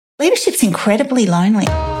Leadership's incredibly lonely.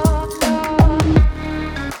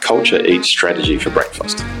 Culture eats strategy for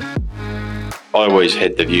breakfast. I always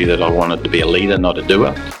had the view that I wanted to be a leader, not a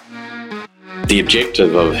doer. The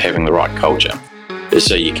objective of having the right culture is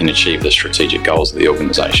so you can achieve the strategic goals of the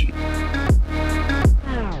organisation.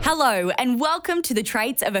 Hello and welcome to the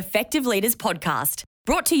Traits of Effective Leaders podcast,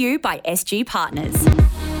 brought to you by SG Partners.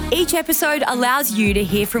 Each episode allows you to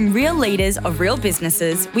hear from real leaders of real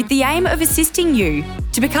businesses with the aim of assisting you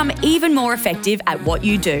to become even more effective at what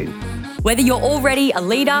you do. Whether you're already a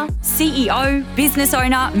leader, CEO, business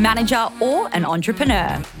owner, manager, or an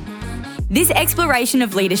entrepreneur. This exploration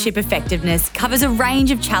of leadership effectiveness covers a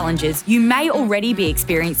range of challenges you may already be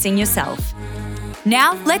experiencing yourself.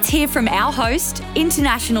 Now, let's hear from our host,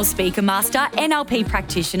 international speaker master, NLP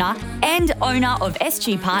practitioner, and owner of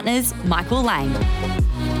SG Partners, Michael Lang.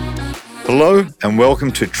 Hello and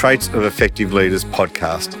welcome to Traits of Effective Leaders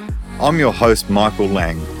podcast. I'm your host, Michael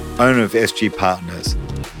Lang, owner of SG Partners.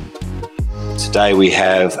 Today we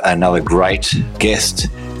have another great guest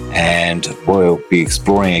and we'll be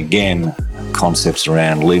exploring again concepts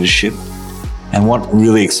around leadership. And what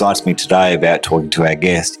really excites me today about talking to our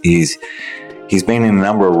guest is he's been in a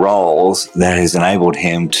number of roles that has enabled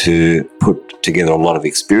him to put together a lot of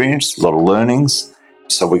experience, a lot of learnings.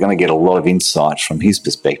 So we're going to get a lot of insights from his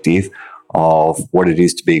perspective of what it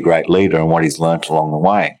is to be a great leader and what he's learnt along the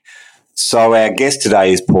way. So our guest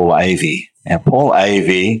today is Paul Avey. Now, Paul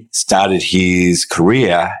Avey started his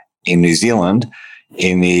career in New Zealand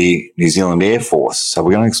in the New Zealand Air Force. So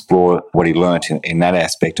we're going to explore what he learnt in that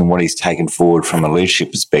aspect and what he's taken forward from a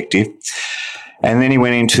leadership perspective. And then he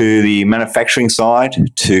went into the manufacturing side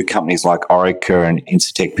to companies like Orica and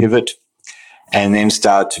Incitec Pivot, and then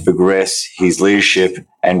started to progress his leadership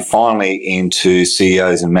and finally into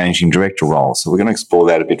CEOs and managing director roles. So we're going to explore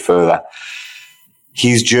that a bit further.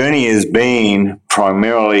 His journey has been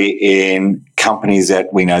primarily in companies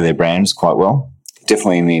that we know their brands quite well,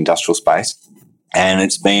 definitely in the industrial space. And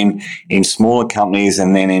it's been in smaller companies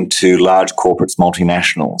and then into large corporates,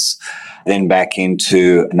 multinationals, then back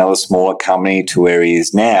into another smaller company to where he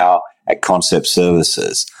is now at Concept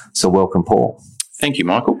Services. So welcome, Paul. Thank you,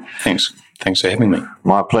 Michael. Thanks for having me.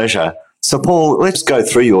 My pleasure. So, Paul, let's go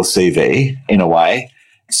through your CV in a way.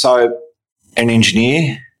 So, an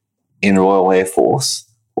engineer in the Royal Air Force.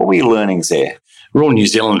 What were your learnings there? Royal New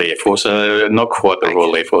Zealand Air Force, not quite the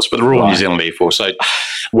Royal Air Force, but the Royal New Zealand Air Force. So,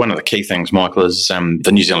 one of the key things, Michael, is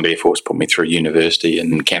the New Zealand Air Force put me through university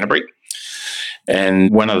in Canterbury. And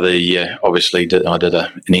one of the, obviously, I did an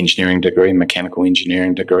engineering degree, mechanical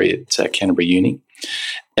engineering degree at Canterbury Uni.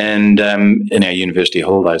 And in our university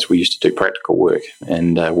holidays, we used to do practical work,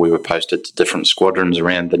 and we were posted to different squadrons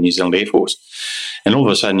around the New Zealand Air Force. And all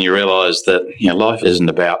of a sudden, you realise that life isn't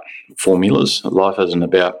about formulas. Life isn't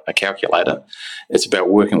about a calculator. It's about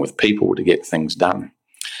working with people to get things done.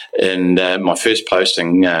 And my first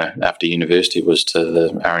posting after university was to the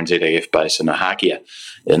RNZAF base in Ohakea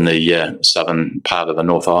in the southern part of the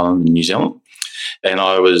North Island in New Zealand. And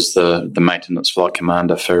I was the maintenance flight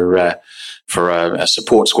commander for a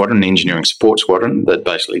support squadron, an engineering support squadron that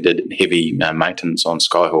basically did heavy maintenance on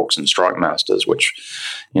Skyhawks and Strike Masters, which,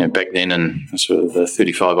 back then in sort of the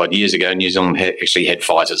 35 odd years ago, New Zealand actually had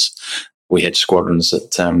fighters. We had squadrons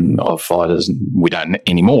of fighters. We don't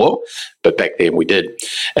anymore, but back then we did.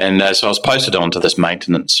 And so I was posted onto this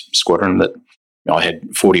maintenance squadron that I had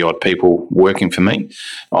 40-odd people working for me.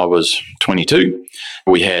 I was 22.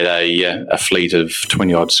 We had a fleet of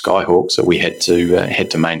 20-odd Skyhawks that we had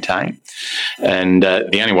to maintain. And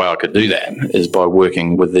the only way I could do that is by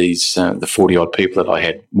working with these the 40-odd people that I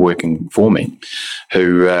had working for me,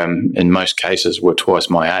 who in most cases were twice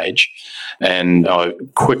my age. And I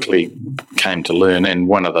quickly came to learn, and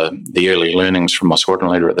one of the early learnings from my squadron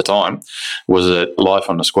leader at the time was that life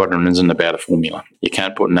on a squadron isn't about a formula. You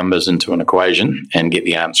can't put numbers into an equation and get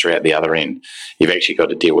the answer out the other end. You've actually got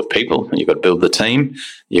to deal with people, and you've got to build the team.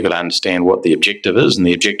 You've got to understand what the objective is, and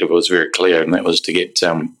the objective was very clear, and that was to get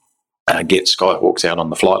Skyhawks out on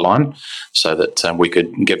the flight line so that we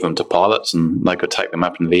could give them to pilots and they could take them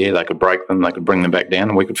up into the air, they could break them, they could bring them back down,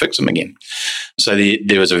 and we could fix them again. So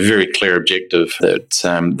there was a very clear objective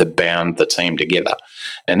that bound the team together.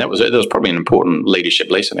 And that was probably an important leadership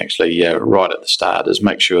lesson, actually, right at the start, is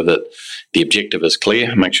make sure that the objective is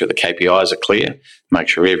clear, make sure the KPIs are clear, make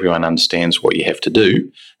sure everyone understands what you have to do,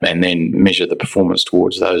 and then measure the performance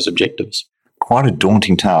towards those objectives. Quite a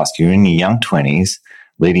daunting task. You're in your young 20s,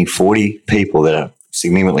 leading 40 people that are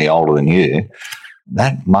significantly older than you.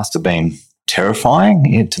 That must have been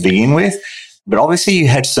terrifying to begin with. But obviously you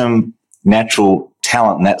had some natural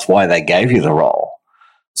talent, and that's why they gave you the role.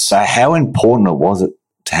 So how important was it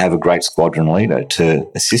to have a great squadron leader to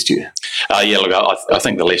assist you? Look, I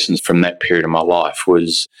think the lessons from that period of my life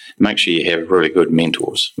was make sure you have really good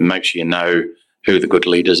mentors. Make sure you know who the good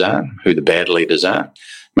leaders are, who the bad leaders are.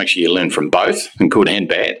 Make sure you learn from both, and good and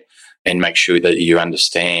bad, and make sure that you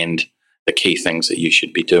understand the key things that you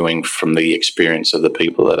should be doing from the experience of the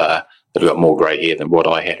people that have got more grey hair than what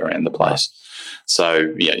I had around the place.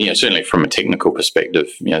 So, certainly from a technical perspective,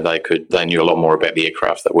 they knew a lot more about the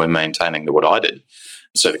aircraft that we're maintaining than what I did.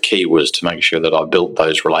 So the key was to make sure that I built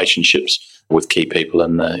those relationships with key people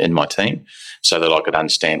in my team so that I could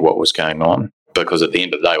understand what was going on. Because at the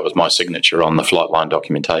end of the day, it was my signature on the flight line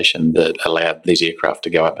documentation that allowed these aircraft to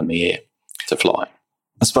go up in the air to fly.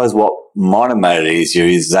 I suppose what might have made it easier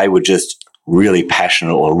is they were just really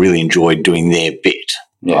passionate or really enjoyed doing their bit.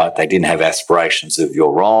 Yeah. Right? They didn't have aspirations of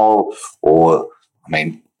your role or,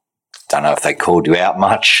 don't know if they called you out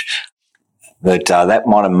much, but that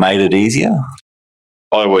might have made it easier.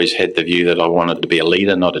 I always had the view that I wanted to be a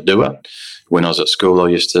leader, not a doer. When I was at school, I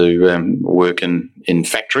used to work in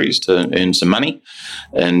factories to earn some money.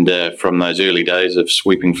 And from those early days of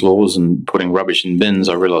sweeping floors and putting rubbish in bins,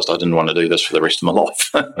 I realised I didn't want to do this for the rest of my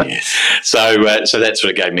life. Yes. So that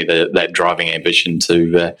sort of gave me that driving ambition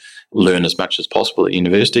to learn as much as possible at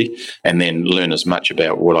university and then learn as much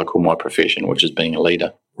about what I call my profession, which is being a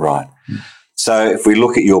leader. Right. So if we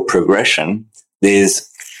look at your progression, there's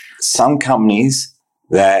some companies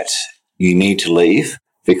that you need to leave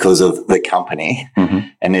because of the company,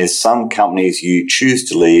 and there's some companies you choose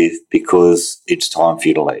to leave because it's time for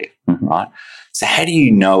you to leave, right? So how do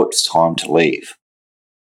you know it's time to leave?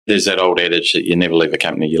 There's that old adage that you never leave a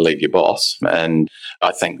company, you leave your boss. And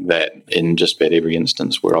I think that in just about every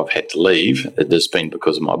instance where I've had to leave, it has been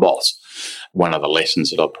because of my boss. One of the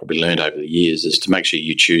lessons that I've probably learned over the years is to make sure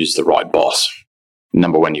you choose the right boss.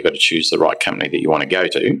 Number one, you've got to choose the right company that you want to go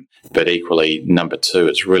to. But equally, number two,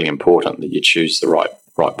 it's really important that you choose the right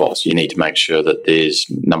boss. You need to make sure that there's,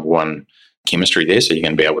 number one, chemistry there, so you're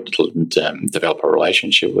going to be able to develop a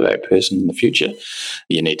relationship with that person in the future.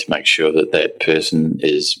 You need to make sure that that person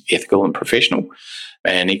is ethical and professional.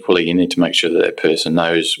 And equally, you need to make sure that that person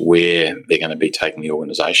knows where they're going to be taking the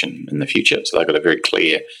organisation in the future. So they've got a very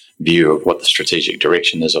clear view of what the strategic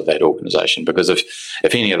direction is of that organisation. Because if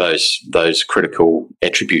any of those critical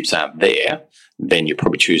attributes aren't there, then you're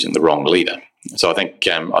probably choosing the wrong leader. So I think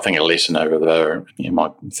a lesson over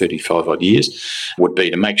my 35 odd years would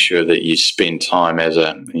be to make sure that you spend time as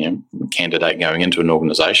a candidate going into an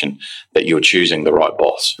organisation that you're choosing the right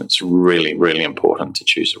boss. It's really, really important to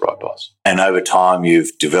choose the right boss. And over time,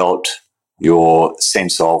 you've developed your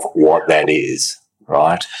sense of what that is,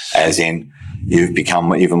 right? As in, you've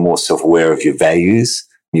become even more self-aware of your values,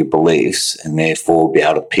 your beliefs, and therefore be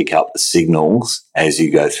able to pick up the signals as you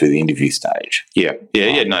go through the interview stage. Yeah.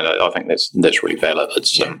 No, I think that's really valid.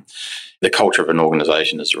 It's the culture of an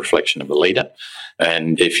organisation is a reflection of a leader,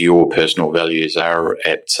 and if your personal values are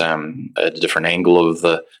at a different angle of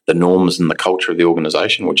the norms and the culture of the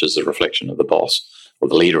organisation, which is a reflection of the boss or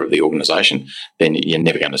the leader of the organisation, then you're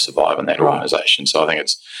never going to survive in that organisation. So I think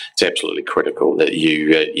it's absolutely critical that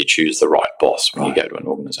you choose the right boss when you go to an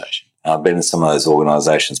organisation. I've been in some of those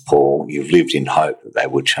organisations, Paul. You've lived in hope that they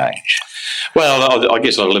would change. Well, I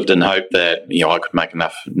guess I lived in hope that I could make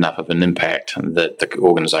enough of an impact and that the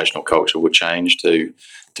organisational culture would change to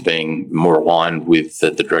being more aligned with the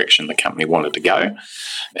direction the company wanted to go,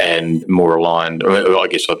 and more aligned. I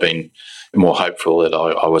guess I've been more hopeful that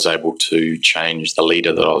I was able to change the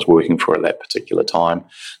leader that I was working for at that particular time,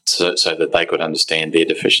 so that they could understand their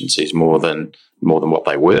deficiencies more than what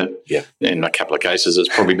they were. Yeah. In a couple of cases, it's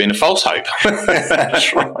probably been a false hope.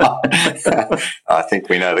 That's right. I think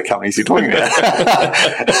we know the companies you're talking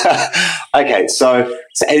about. Okay, so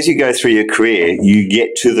as you go through your career, you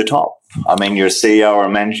get to the top. I mean, you're a CEO or a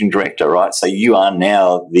managing director, right? So you are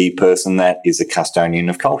now the person that is a custodian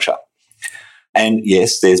of culture. And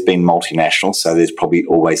yes, there's been multinationals, so there's probably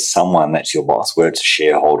always someone that's your boss, whether it's a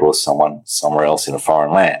shareholder or someone somewhere else in a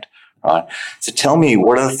foreign land, right? So tell me,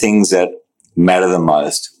 what are the things that matter the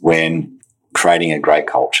most when creating a great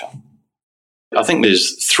culture? I think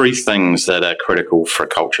there's three things that are critical for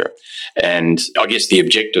culture. And I guess the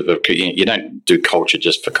objective of, you don't do culture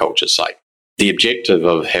just for culture's sake. The objective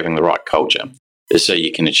of having the right culture is so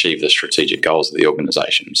you can achieve the strategic goals of the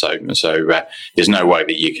organisation. So there's no way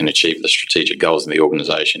that you can achieve the strategic goals of the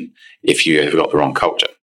organisation if you have got the wrong culture.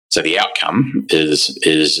 So the outcome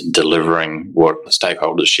is delivering what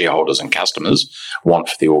stakeholders, shareholders, and customers want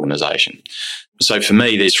for the organisation. So for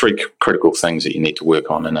me, there's three critical things that you need to work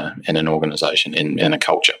on in an organisation, in a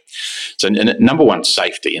culture. So number one,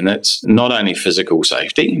 safety, and that's not only physical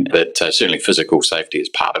safety, but certainly physical safety is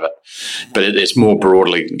part of it, but it's more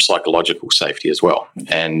broadly psychological safety as well.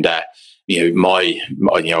 And I've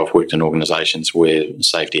worked in organisations where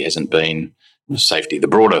safety hasn't been safety. The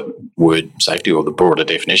broader word safety, or the broader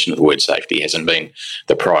definition of the word safety, hasn't been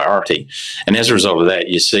the priority. And as a result of that,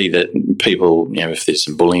 you see that people, if there's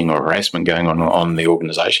some bullying or harassment going on the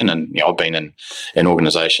organisation, and I've been in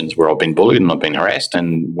organisations where I've been bullied and I've been harassed,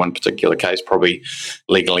 and one particular case probably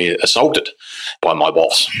legally assaulted by my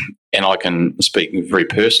boss. And I can speak very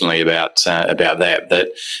personally about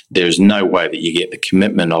that there's no way that you get the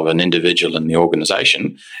commitment of an individual in the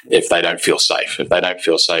organisation if they don't feel safe, if they don't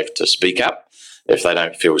feel safe to speak up, if they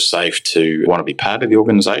don't feel safe to want to be part of the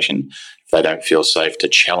organisation, if they don't feel safe to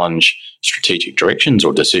challenge strategic directions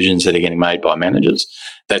or decisions that are getting made by managers.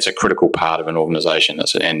 That's a critical part of an organisation.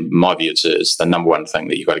 And in my view, it's the number one thing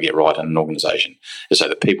that you've got to get right in an organisation, is so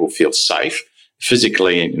that people feel safe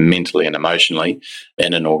physically, mentally, and emotionally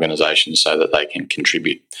in an organisation so that they can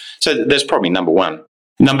contribute. So that's probably number one.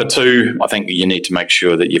 Number two, I think you need to make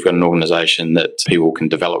sure that you've got an organisation that people can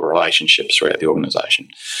develop relationships throughout the organisation.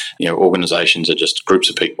 Organisations are just groups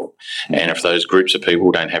of people. And if those groups of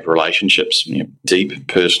people don't have relationships, deep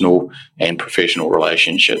personal and professional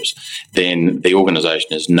relationships, then the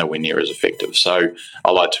organisation is nowhere near as effective. So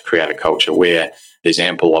I like to create a culture where there's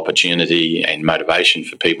ample opportunity and motivation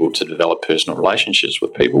for people to develop personal relationships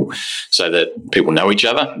with people so that people know each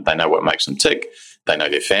other, they know what makes them tick, they know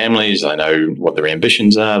their families, they know what their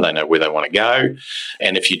ambitions are, they know where they want to go.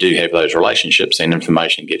 And if you do have those relationships, then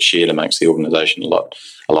information gets shared and makes the organisation a lot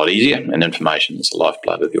easier, and information is the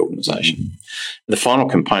lifeblood of the organisation. Mm-hmm. The final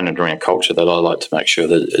component around culture that I like to make sure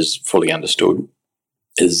that is fully understood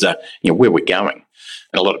is where we're going.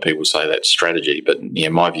 And a lot of people say that's strategy, but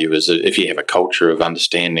my view is that if you have a culture of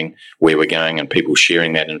understanding where we're going and people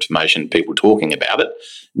sharing that information, people talking about it,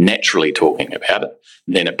 naturally talking about it,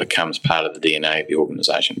 then it becomes part of the DNA of the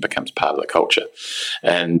organisation, becomes part of the culture.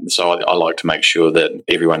 And so I like to make sure that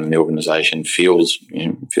everyone in the organisation feels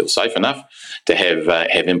safe enough to have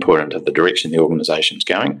input into the direction the organisation is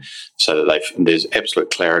going, so that there's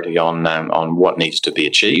absolute clarity on what needs to be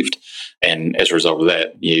achieved. And as a result of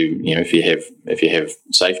that, if you have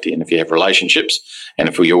safety and if you have relationships, and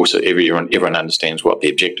if we also everyone understands what the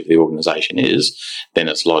objective of the organisation is, then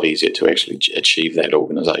it's a lot easier to actually achieve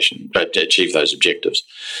those objectives.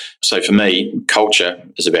 So for me, culture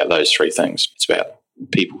is about those three things. It's about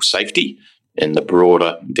people's safety in the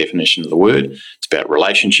broader definition of the word. It's about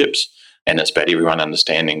relationships, and it's about everyone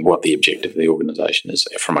understanding what the objective of the organisation is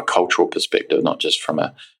from a cultural perspective, not just from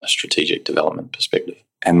a strategic development perspective.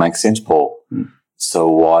 And makes sense, Paul. So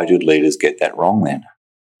why do leaders get that wrong then?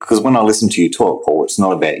 Because when I listen to you talk, Paul, it's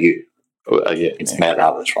not about you. It's about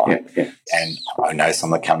others, right? Yeah. And I know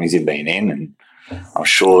some of the companies you've been in, and I'm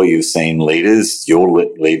sure you've seen leaders, your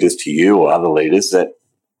leaders to you or other leaders that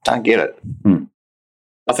don't get it.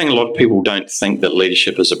 I think a lot of people don't think that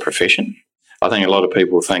leadership is a profession. I think a lot of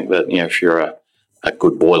people think that if you're a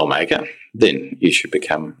good Boilermaker, then you should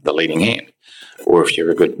become the leading hand. Or if you're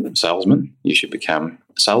a good salesman, you should become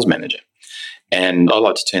a sales manager. And I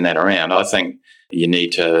like to turn that around. I think you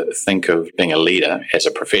need to think of being a leader as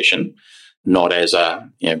a profession, not as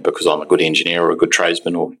because I'm a good engineer or a good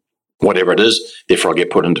tradesman or whatever it is, therefore I get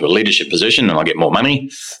put into a leadership position and I get more money,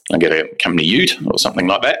 I get a company ute or something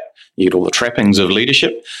like that. You get all the trappings of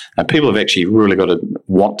leadership. People have actually really got to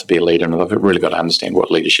want to be a leader, and they've really got to understand what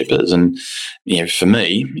leadership is. And for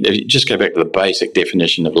me, if you just go back to the basic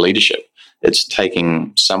definition of leadership, it's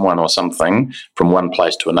taking someone or something from one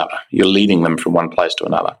place to another. You're leading them from one place to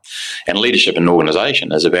another. And leadership in an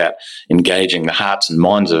organisation is about engaging the hearts and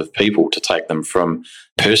minds of people to take them from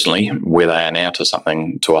personally where they are now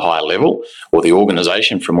to a higher level, or the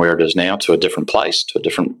organisation from where it is now to a different place, to a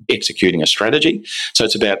different executing a strategy. So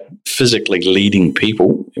it's about physically leading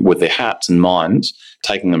people with their hearts and minds,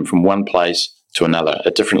 taking them from one place to another, a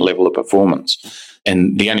different level of performance.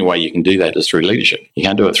 And the only way you can do that is through leadership. You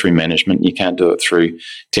can't do it through management. You can't do it through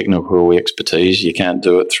technical expertise. You can't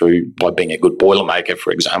do it by being a good Boilermaker,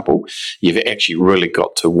 for example. You've actually really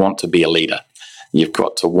got to want to be a leader. You've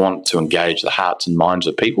got to want to engage the hearts and minds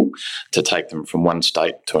of people to take them from one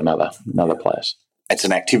state to another place. It's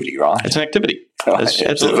an activity, right? It's an activity.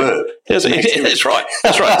 It's a verb. That's right.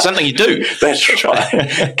 That's right. It's something you do. That's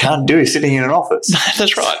right. Can't do it sitting in an office.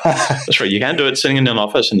 That's right. That's right. You can't do it sitting in an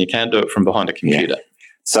office, and you can't do it from behind a computer. Yeah.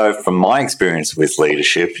 So from my experience with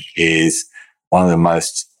leadership is one of the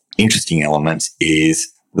most interesting elements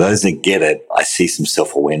is those that get it, I see some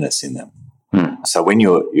self-awareness in them. So when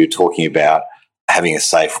you're talking about having a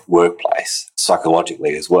safe workplace,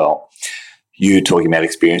 psychologically as well, you're talking about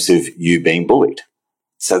experience of you being bullied.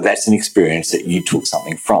 So that's an experience that you took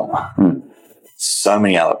something from. So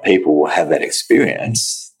many other people will have that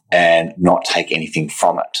experience and not take anything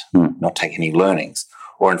from it, not take any learnings,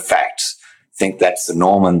 or in fact think that's the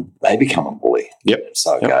norm and they become a bully. Yep.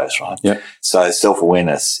 So it goes, right? Yep. So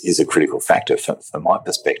self-awareness is a critical factor from my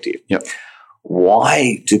perspective. Yep.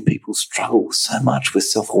 Why do people struggle so much with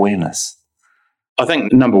self-awareness? I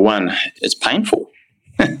think, number one, it's painful.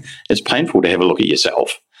 It's painful to have a look at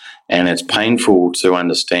yourself, and it's painful to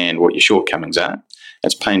understand what your shortcomings are.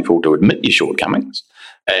 It's painful to admit your shortcomings.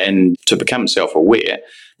 And to become self-aware,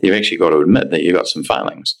 you've actually got to admit that you've got some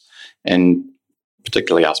failings. And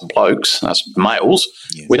particularly us blokes, us males,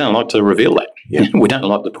 we don't like to reveal that. Yeah. We don't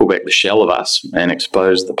like to pull back the shell of us and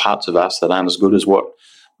expose the parts of us that aren't as good as what,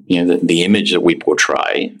 the image that we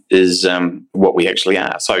portray is what we actually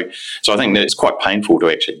are. So I think that it's quite painful to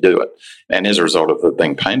actually do it. And as a result of it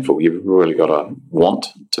being painful, you've really got to want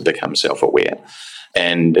to become self-aware.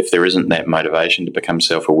 And if there isn't that motivation to become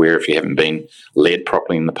self-aware, if you haven't been led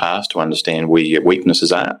properly in the past to understand where your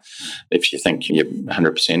weaknesses are, if you think you're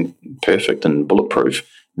 100% perfect and bulletproof,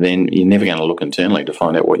 then you're never going to look internally to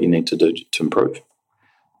find out what you need to do to improve.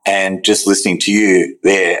 And just listening to you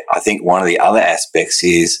there, I think one of the other aspects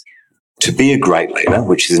is to be a great leader,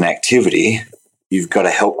 which is an activity, you've got to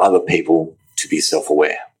help other people to be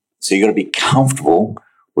self-aware. So you've got to be comfortable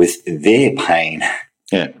with their pain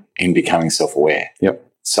in becoming self-aware. Yep.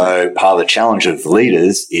 So part of the challenge of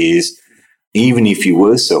leaders is even if you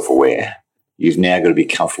were self-aware, you've now got to be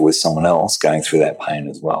comfortable with someone else going through that pain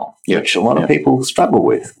as well, which a lot of people struggle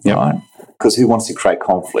with, right? Because who wants to create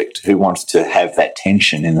conflict? Who wants to have that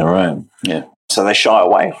tension in the room? Yeah. So they shy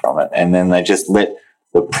away from it, and then they just let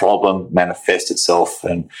the problem manifest itself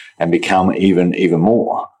and become even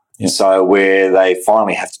more. Yeah. So where they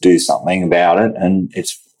finally have to do something about it, and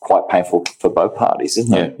it's quite painful for both parties,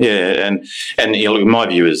 isn't it? Yeah, and my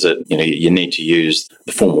view is that you need to use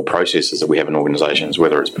the formal processes that we have in organisations,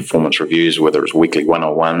 whether it's performance reviews, whether it's weekly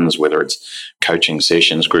one-on-ones, whether it's coaching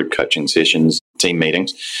sessions, group coaching sessions, team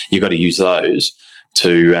meetings. You've got to use those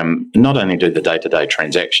to not only do the day-to-day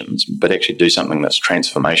transactions, but actually do something that's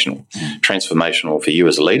transformational. Transformational for you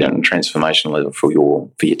as a leader and transformational for your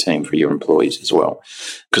team, for your employees as well.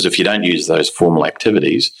 Because if you don't use those formal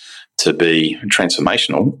activities to be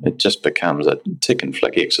transformational, it just becomes a tick and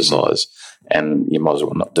flick exercise, and you might as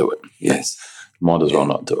well not do it. Yes. Might as well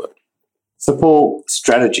not do it. So, Paul,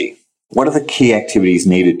 strategy. What are the key activities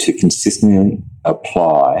needed to consistently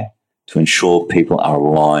apply to ensure people are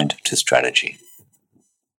aligned to strategy?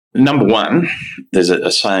 Number one, there's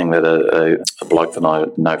a saying that a bloke that I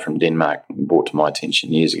know from Denmark brought to my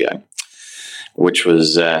attention years ago, which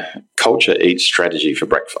was culture eats strategy for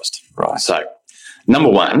breakfast. Right. So, number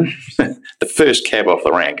one, the first cab off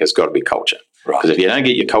the rank has got to be culture. Because if you don't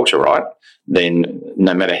get your culture right, then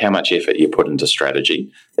no matter how much effort you put into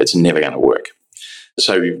strategy, it's never going to work.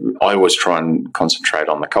 So I always try and concentrate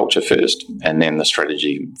on the culture first, and then the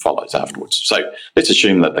strategy follows afterwards. So let's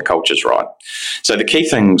assume that the culture's right. So the key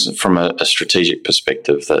things from a strategic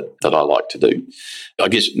perspective that I like to do, I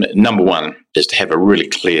guess number one is to have a really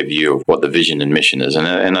clear view of what the vision and mission is. And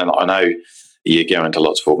I know you go into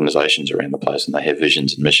lots of organisations around the place and they have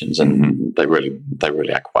visions and missions, and they really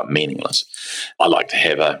are quite meaningless. I like to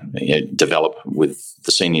have develop with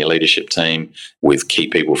the senior leadership team, with key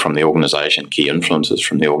people from the organisation, key influencers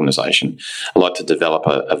from the organisation. I like to develop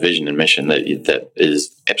a vision and mission that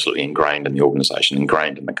is absolutely ingrained in the organisation,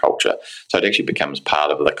 ingrained in the culture. So it actually becomes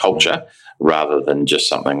part of the culture rather than just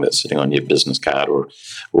something that's sitting on your business card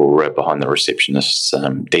or behind the receptionist's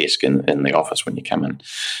desk in the office when you come in.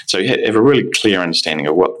 So you have a really clear understanding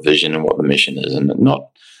of what the vision and what the mission is, and not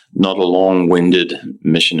a long-winded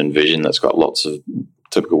mission and vision that's got lots of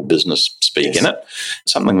typical business speak in it.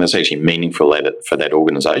 Something that's actually meaningful for that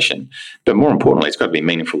organisation. But more importantly, it's got to be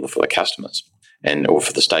meaningful for the customers or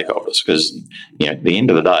for the stakeholders, because at the end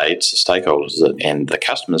of the day, it's the stakeholders and the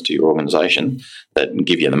customers to your organisation that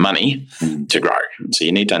give you the money to grow. So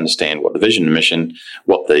you need to understand what the vision and mission,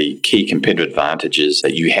 what the key competitive advantages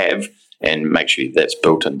that you have, and make sure that's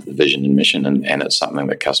built into the vision and mission, and it's something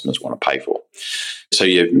that customers want to pay for. So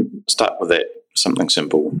you start with that, something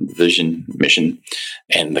simple, vision, mission,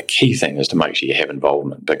 and the key thing is to make sure you have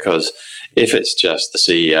involvement, because if it's just the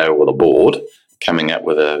CEO or the board, coming up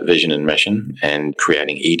with a vision and mission and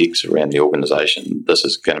creating edicts around the organisation, this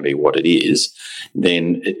is going to be what it is,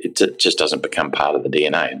 then it just doesn't become part of the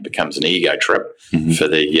DNA. It becomes an ego trip for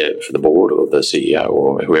the board or the CEO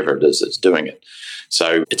or whoever it is that's doing it.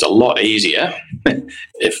 So it's a lot easier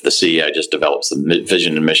if the CEO just develops the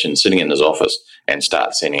vision and mission sitting in his office and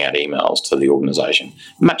starts sending out emails to the organisation.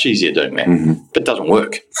 Much easier doing that, but it doesn't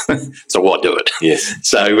work. So why do it? Yes.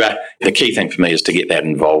 So the key thing for me is to get that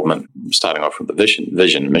involvement, starting off with the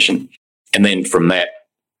vision and mission, and then from that,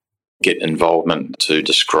 get involvement to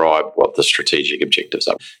describe what the strategic objectives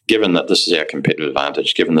are. Given that this is our competitive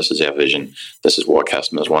advantage, given this is our vision, this is why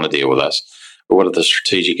customers want to deal with us, but what are the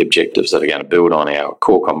strategic objectives that are going to build on our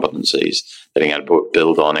core competencies, that are going to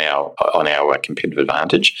build on our competitive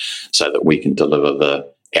advantage, so that we can deliver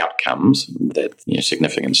the outcomes that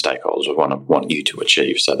significant stakeholders would want you to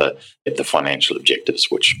achieve. So that the financial objectives,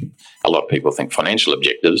 which a lot of people think financial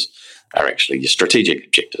objectives are actually your strategic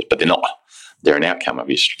objectives, but they're not. They're an outcome of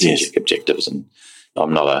your strategic objectives. And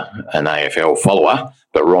I'm not an AFL follower,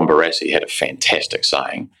 but Ron Barassi had a fantastic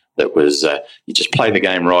saying that was, you just play the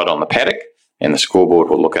game right on the paddock, and the scoreboard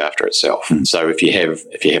will look after itself. So if you have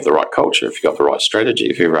the right culture, if you've got the right strategy,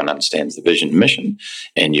 if everyone understands the vision and mission,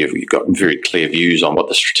 and you've got very clear views on what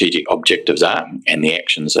the strategic objectives are and the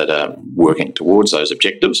actions that are working towards those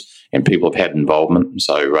objectives, and people have had involvement,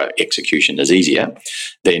 so execution is easier,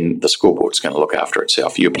 then the scoreboard's going to look after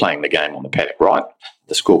itself. You're playing the game on the paddock right,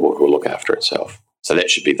 the scoreboard will look after itself. So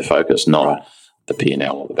that should be the focus, not the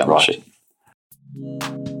P&L or the balance sheet.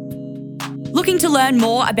 Looking to learn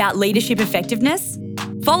more about leadership effectiveness?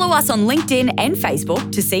 Follow us on LinkedIn and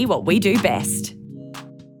Facebook to see what we do best.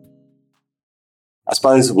 I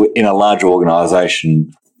suppose in a larger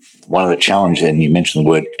organisation, one of the challenges, and you mentioned the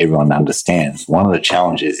word everyone understands, one of the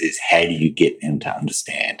challenges is how do you get them to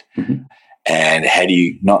understand? And how do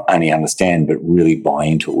you not only understand, but really buy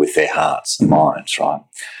into it with their hearts and minds, right?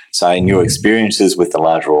 So in your experiences with the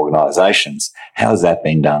larger organisations, how has that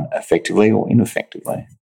been done effectively or ineffectively?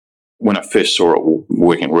 When I first saw it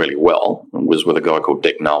working really well, it was with a guy called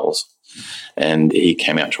Dick Knowles, and he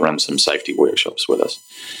came out to run some safety workshops with us.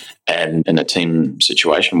 And in a team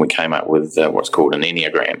situation, we came up with what's called an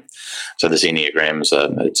Enneagram. So this Enneagram is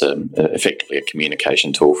effectively a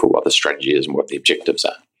communication tool for what the strategy is and what the objectives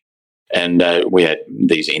are. And we had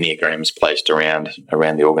these Enneagrams placed around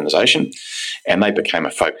the organisation, and they became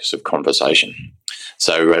a focus of conversation.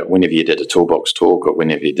 So whenever you did a toolbox talk, or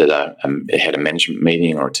whenever you had a management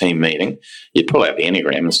meeting or a team meeting, you'd pull out the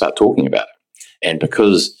Enneagram and start talking about it. And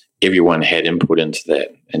because everyone had input into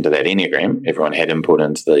that Enneagram, everyone had input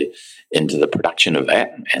into the production of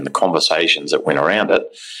that and the conversations that went around it,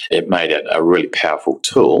 it made it a really powerful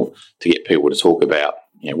tool to get people to talk about,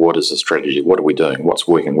 what is the strategy, what are we doing, what's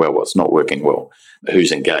working well, what's not working well,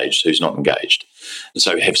 who's engaged, who's not engaged.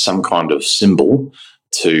 So have some kind of symbol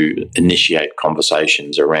to initiate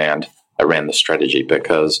conversations around the strategy,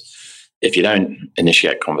 because if you don't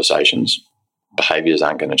initiate conversations, behaviours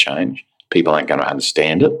aren't going to change. People aren't going to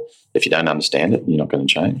understand it. If you don't understand it, you're not going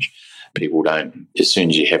to change. People don't. As soon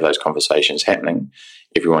as you have those conversations happening,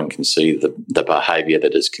 everyone can see the behaviour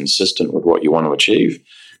that is consistent with what you want to achieve,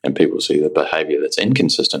 and people see the behaviour that's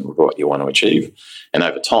inconsistent with what you want to achieve. And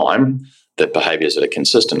over time, the behaviours that are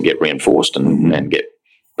consistent get reinforced and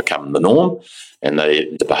become the norm, and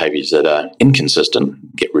the behaviours that are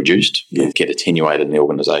inconsistent get reduced, get attenuated in the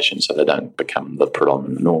organisation, so they don't become the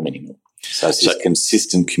predominant norm anymore. So it's just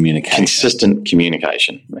consistent communication. Consistent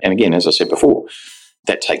communication. And again, as I said before,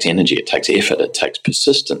 that takes energy, it takes effort, it takes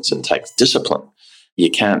persistence, it takes discipline. You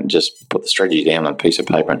can't just put the strategy down on a piece of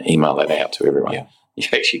paper and email that out to everyone. Yeah.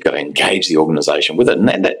 You've actually got to engage the organisation with it. And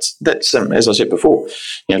that's as I said before,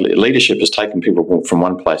 leadership is taking people from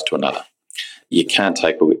one place to another. You can't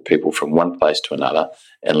take people from one place to another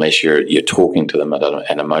unless you're talking to them at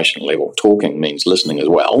an emotional level. Talking means listening as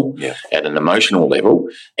well at an emotional level,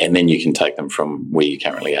 and then you can take them from where you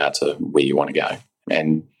currently are to where you want to go.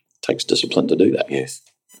 And it takes discipline to do that. Yes.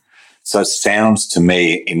 So it sounds to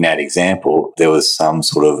me in that example, there was some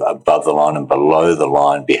sort of above the line and below the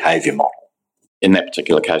line behaviour model. In that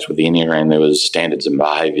particular case with the Enneagram, there was standards and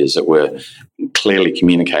behaviours that were clearly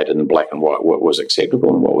communicated in black and white, what was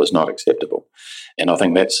acceptable and what was not acceptable. And I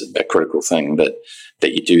think that's a critical thing, that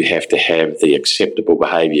you do have to have the acceptable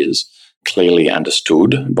behaviours clearly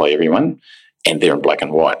understood by everyone, and they're in black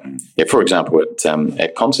and white. Yeah, for example,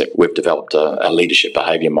 at Concept, we've developed a leadership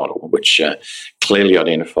behaviour model, which clearly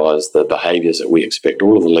identifies the behaviours that we expect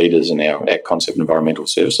all of the leaders in at Concept Environmental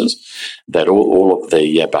Services, that all of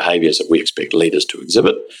the behaviours that we expect leaders to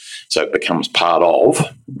exhibit. So it becomes part of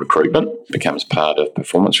recruitment, becomes part of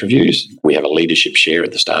performance reviews. We have a leadership share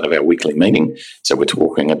at the start of our weekly meeting. So we're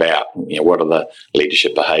talking about, what are the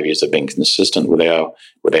leadership behaviours that have been consistent with our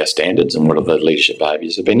standards, and what are the leadership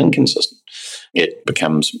behaviours that have been inconsistent. It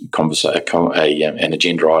becomes an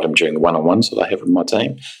agenda item during the one-on-ones that I have with my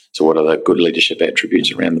team. So what are the good leadership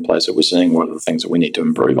attributes around the place that we're seeing? What are the things that we need to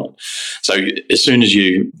improve on? So as soon as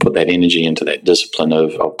you put that energy into that discipline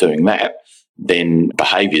of doing that, then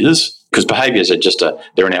behaviours, because behaviours are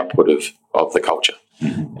they're an output of the culture,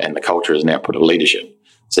 and the culture is an output of leadership.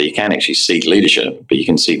 So you can't actually see leadership, but you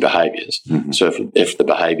can see behaviours. So if the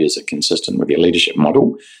behaviours are consistent with your leadership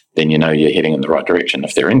model, then you're heading in the right direction.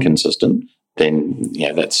 If they're inconsistent, then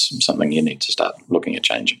that's something you need to start looking at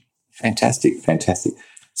changing. Fantastic.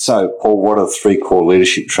 So, Paul, what are the 3 core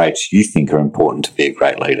leadership traits you think are important to be a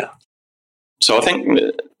great leader? So I think,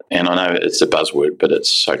 and I know it's a buzzword, but it's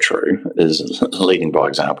so true, is leading by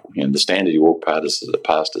example. The standard you walk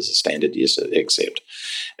past is a standard you accept.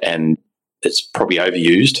 And it's probably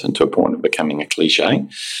overused to a point of becoming a cliche,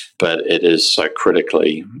 but it is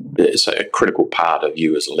it's a critical part of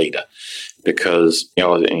you as a leader, because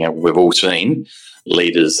we've all seen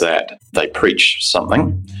leaders that they preach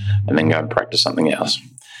something and then go and practice something else.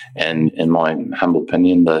 And in my humble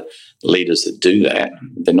opinion, the leaders that do that,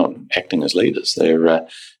 they're not acting as leaders.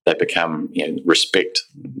 They become, respect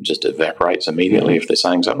just evaporates immediately if they're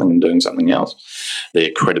saying something and doing something else.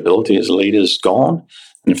 Their credibility as a leader is gone.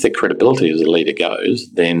 And if their credibility as a leader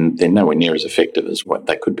goes, then they're nowhere near as effective as what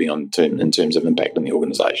they could be in terms of impact on the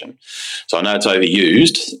organisation. So I know it's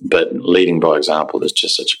overused, but leading by example is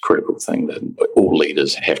just such a critical thing that all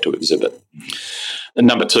leaders have to exhibit. And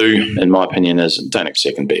number 2, in my opinion, is don't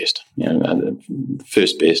accept second best. The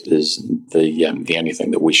first best is the only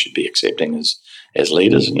thing that we should be accepting as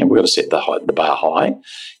leaders. We've got to set the bar high.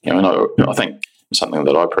 And I think something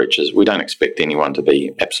that I preach is we don't expect anyone to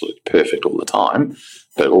be absolutely perfect all the time,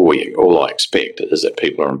 but all I expect is that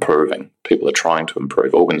people are improving. People are trying to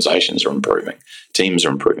improve. Organisations are improving. Teams are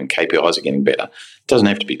improving. KPIs are getting better. It doesn't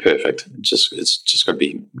have to be perfect. It's just got to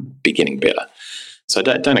be getting better. So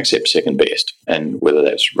don't accept second best. And whether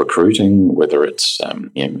that's recruiting, whether it's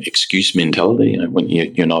excuse mentality. When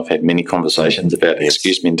you and I have had many conversations about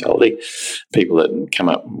excuse mentality. People that come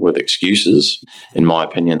up with excuses, in my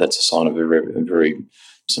opinion, that's a sign of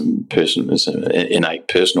some innate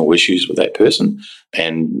personal issues with that person,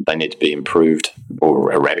 and they need to be improved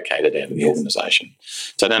or eradicated out of the organisation.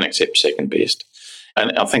 So don't accept second best.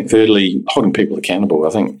 And I think thirdly, holding people accountable.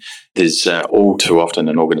 I think there's all too often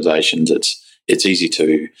in organisations it's easier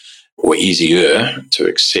to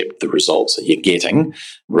accept the results that you're getting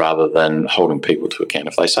rather than holding people to account.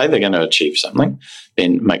 If they say they're going to achieve something,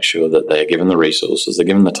 then make sure that they're given the resources, they're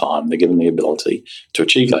given the time, they're given the ability to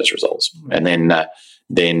achieve those results. And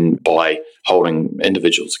then by holding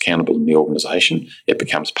individuals accountable in the organisation, it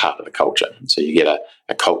becomes part of the culture. So you get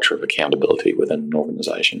a culture of accountability within an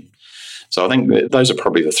organisation. So I think those are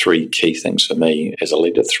probably the 3 key things for me as a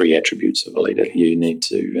leader, 3 attributes of a leader you need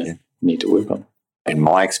to work on. In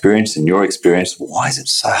my experience, in your experience, why is it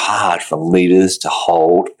so hard for leaders to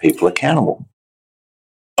hold people accountable?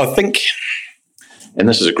 I think, and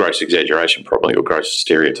this is a gross exaggeration probably, or gross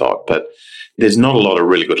stereotype, but there's not a lot of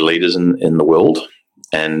really good leaders in the world,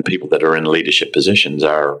 and people that are in leadership positions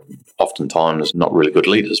are oftentimes not really good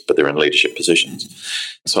leaders, but they're in leadership positions.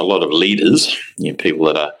 So a lot of leaders, people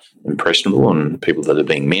that are impressionable and people that are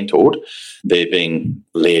being mentored, they're being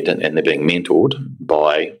led and they're being mentored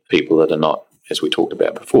by people that are not, as we talked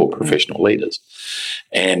about before, professional leaders.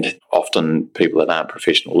 And often people that aren't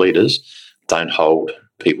professional leaders don't hold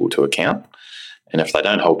people to account. And if they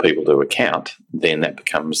don't hold people to account, then that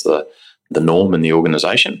becomes the norm in the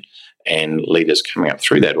organisation. And leaders coming up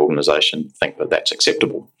through that organisation think that that's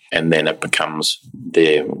acceptable. And then it becomes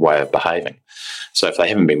their way of behaving. So if they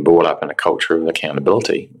haven't been brought up in a culture of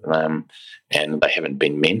accountability and they haven't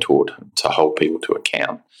been mentored to hold people to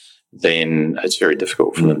account, then it's very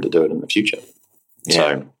difficult for them to do it in the future. Yeah.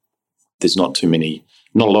 So there's not a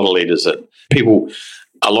lot of leaders a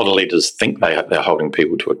lot of leaders think they're holding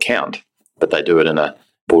people to account, but they do it in a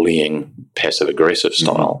bullying, passive-aggressive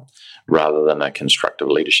style rather than a constructive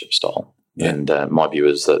leadership style. Yeah. And my view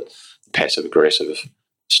is that passive-aggressive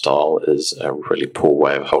style is a really poor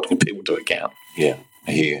way of holding people to account. Yeah,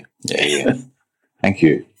 I hear you. Yeah. Thank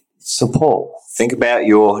you. So, Paul, think about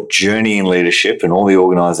your journey in leadership and all the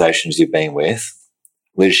organisations you've been with,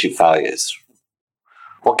 leadership failures.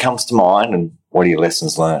 What comes to mind and what are your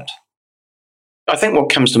lessons learned? I think what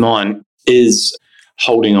comes to mind is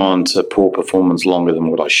holding on to poor performance longer than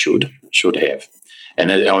what I should have.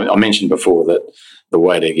 And I mentioned before that the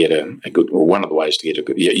way to get one of the ways to get a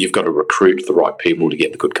good, you've got to recruit the right people to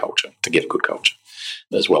get a good culture,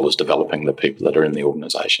 as well as developing the people that are in the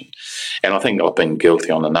organisation. And I think I've been guilty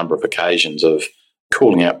on a number of occasions of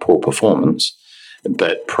calling out poor performance,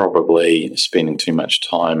 but probably spending too much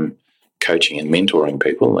time coaching and mentoring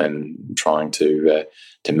people and trying to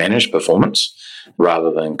manage performance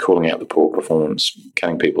rather than calling out the poor performance,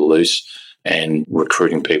 cutting people loose and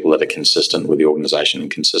recruiting people that are consistent with the organisation and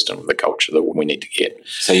consistent with the culture that we need to get.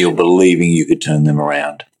 So you're believing you could turn them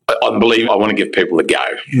around? I want to give people a go.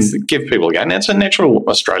 Give people a go. And that's a natural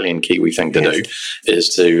Australian Kiwi thing to do, is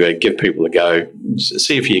to give people a go.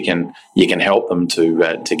 See if you can help them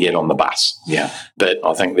to get on the bus. Yeah. But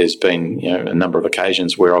I think there's been a number of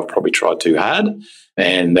occasions where I've probably tried too hard,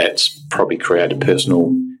 and that's probably created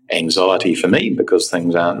personal anxiety for me because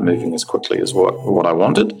things aren't moving as quickly as what I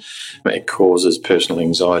wanted. It causes personal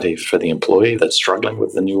anxiety for the employee that's struggling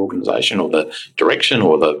with the new organisation or the direction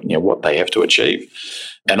or the what they have to achieve.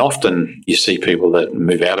 And often you see people that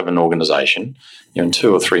move out of an organisation, in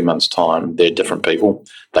 2 or 3 months' time, they're different people.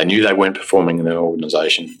 They knew they weren't performing in their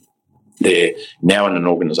organisation. They're now in an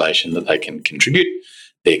organisation that they can contribute.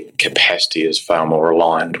 Their capacity is far more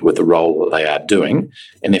aligned with the role that they are doing,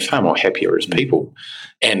 and they're far more happier as people.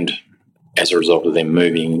 And as a result of them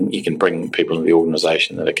moving, you can bring people into the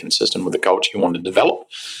organisation that are consistent with the culture you want to develop,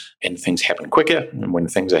 and things happen quicker. And when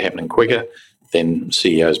things are happening quicker, then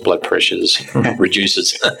CEO's blood pressures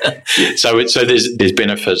reduces. So there's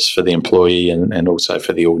benefits for the employee and also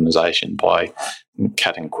for the organisation by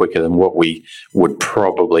cutting quicker than what we would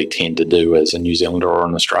probably tend to do as a New Zealander or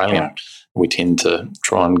an Australian. Right. We tend to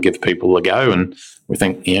try and give people a go, and we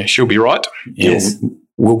think, she'll be right. Yes.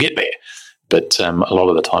 We'll get there. But a lot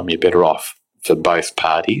of the time you're better off for both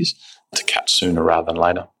parties to cut sooner rather than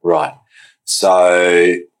later. Right.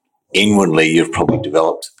 So inwardly, you've probably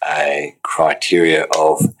developed a criteria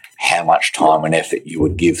of how much time and effort you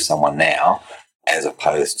would give someone now as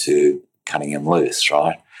opposed to cutting them loose,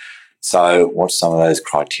 right? So what's some of those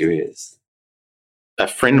criteria? A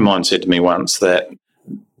friend of mine said to me once that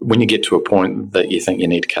when you get to a point that you think you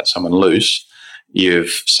need to cut someone loose,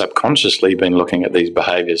 you've subconsciously been looking at these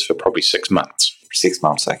behaviours for probably 6 months. 6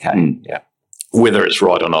 months, okay. Yeah. Whether it's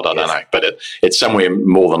right or not, I don't know, but it's somewhere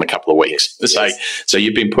more than a couple of weeks. Yes. So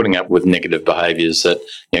you've been putting up with negative behaviours that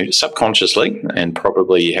subconsciously, and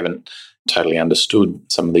probably you haven't totally understood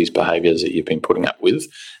some of these behaviours that you've been putting up with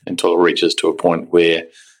until it reaches to a point where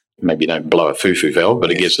maybe you don't blow a foo-foo valve,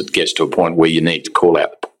 but it gets to a point where you need to call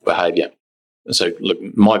out the behaviour. So, look,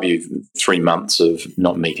 my view, 3 months of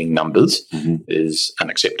not meeting numbers is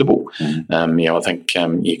unacceptable. I think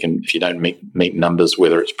you can, if you don't meet numbers,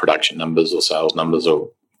 whether it's production numbers or sales numbers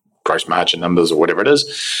or gross margin numbers or whatever it is,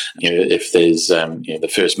 if there's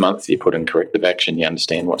the first month you put in corrective action, you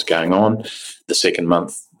understand what's going on. The second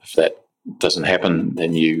month, if that doesn't happen,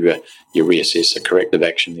 then you reassess the corrective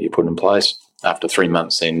action that you put in place. After 3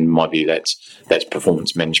 months, then in my view, that's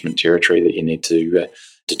performance management territory that you need to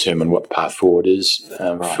determine what the path forward is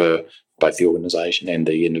for both the organisation and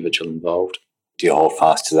the individual involved. Do you hold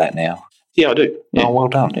fast to that now? Yeah, I do. Yeah. Oh, well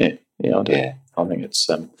done. Yeah, I do. Yeah. I think it's,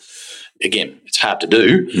 again, it's hard to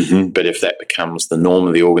do, but if that becomes the norm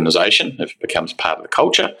of the organisation, if it becomes part of the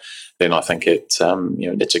culture, then I think it's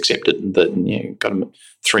accepted that you've got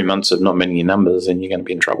 3 months of not meeting your numbers and you're going to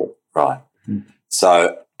be in trouble. Right.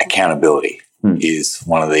 So accountability is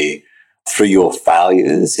one of the, through your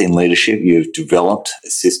failures in leadership, you've developed a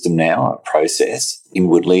system now, a process,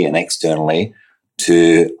 inwardly and externally,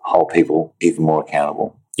 to hold people even more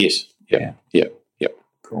accountable. Yes. Yeah.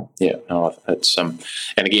 Cool. Yeah. No, it's and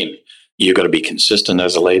again, you've got to be consistent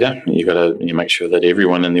as a leader. You've got to make sure that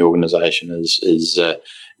everyone in the organisation is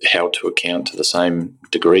held to account to the same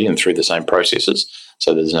degree and through the same processes.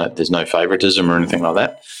 So there's no favouritism or anything like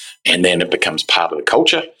that. And then it becomes part of the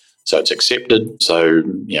culture. So it's accepted. So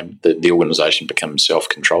the organisation becomes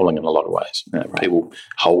self-controlling in a lot of ways. People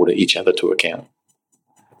hold each other to account.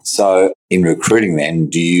 So in recruiting then,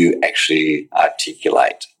 do you actually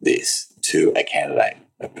articulate this to a candidate,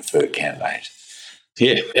 a preferred candidate?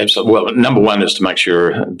 Yeah, absolutely. Well, number one is to make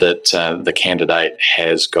sure that the candidate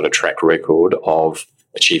has got a track record of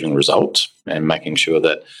achieving results and making sure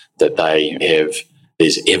that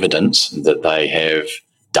there's evidence that they have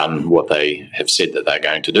done what they have said that they're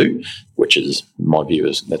going to do, which is, my view,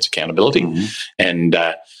 is that's accountability. And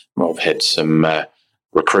I've had some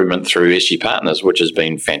recruitment through SG Partners, which has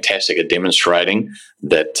been fantastic at demonstrating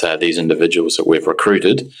that these individuals that we've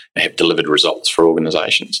recruited have delivered results for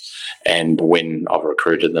organisations. And when I've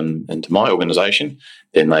recruited them into my organisation,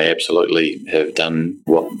 then they absolutely have done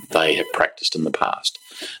what they have practiced in the past.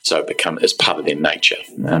 So it's part of their nature.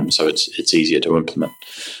 So it's easier to implement.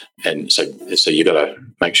 And so you've got to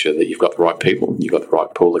make sure that you've got the right people, you've got the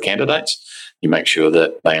right pool of candidates. You make sure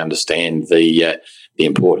that they understand the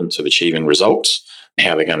importance of achieving results,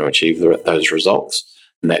 how they're going to achieve those results.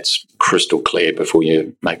 And that's crystal clear before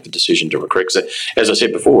you make the decision to recruit. Because as I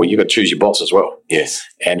said before, you've got to choose your boss as well. Yes.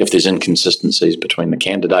 And if there's inconsistencies between the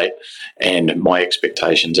candidate and my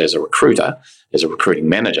expectations as a recruiter, as a recruiting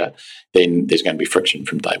manager, then there's going to be friction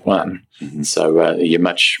from day one. Mm-hmm. So you're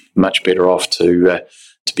much, much better off to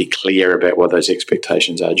be clear about what those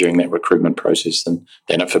expectations are during that recruitment process than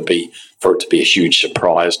for it to be a huge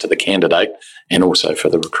surprise to the candidate and also for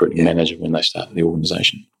the recruiting manager when they start the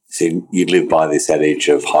organisation. So you live by this adage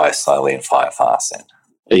of hire slowly and fire fast then?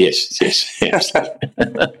 Yes.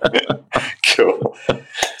 Cool.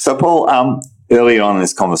 So, Paul, early on in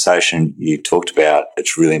this conversation, you talked about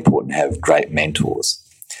it's really important to have great mentors.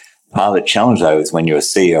 Part of the challenge, though, is when you're a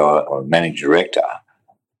CEO or a managing director,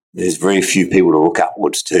 there's very few people to look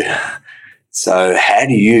upwards to. So how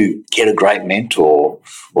do you get a great mentor,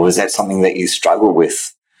 or is that something that you struggle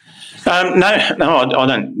with? No,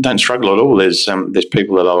 I don't struggle at all. There's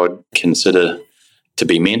people that I would consider to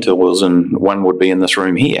be mentors, and one would be in this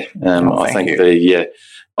room here. I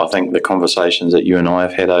think the conversations that you and I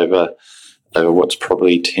have had over what's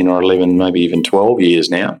probably 10 or 11, maybe even 12 years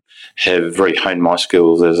now, have very honed my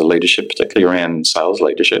skills as a leadership, particularly around sales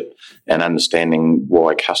leadership and understanding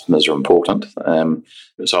why customers are important.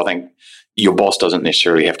 So I think your boss doesn't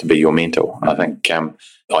necessarily have to be your mentor. I think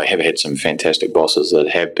I have had some fantastic bosses that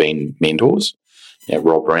have been mentors.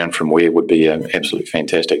 Rob Brown from Ware would be an absolutely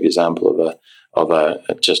fantastic example of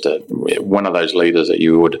one of those leaders that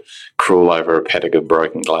you would crawl over a paddock of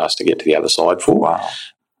broken glass to get to the other side for. Wow.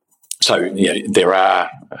 So there are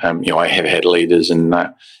I have had leaders in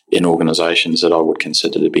organisations that I would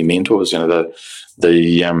consider to be mentors. My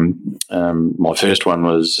first one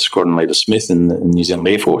was Squadron Leader Smith in the New Zealand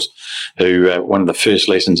Air Force, who one of the first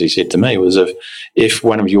lessons he said to me was if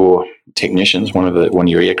one of your technicians, one of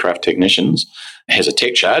your aircraft technicians, has a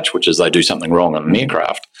tech charge, which is they do something wrong on an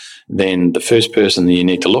aircraft, then the first person that you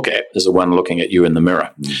need to look at is the one looking at you in the mirror.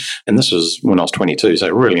 And this was when I was 22, so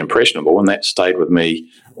really impressionable, and that stayed with me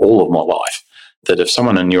all of my life, that if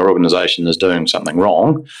someone in your organisation is doing something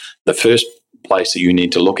wrong, the first place that you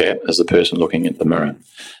need to look at is the person looking at the mirror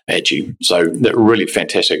at you. So that really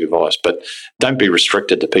fantastic advice, but don't be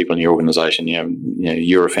restricted to people in your organisation.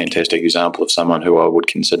 You're a fantastic example of someone who I would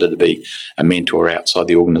consider to be a mentor outside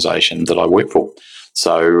the organisation that I work for.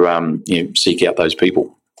 So seek out those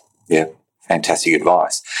people. Yeah, fantastic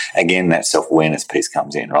advice. Again, that self-awareness piece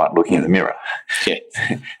comes in, right? Looking in the mirror. Yeah.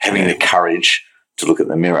 Having the courage to look at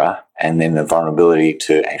the mirror, and then the vulnerability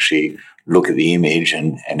to actually look at the image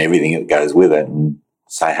and everything that goes with it and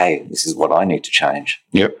say, hey, this is what I need to change.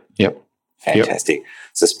 Yep. Fantastic. Yep.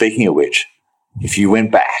 So speaking of which, if you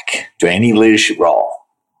went back to any leadership role,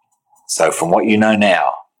 so from what you know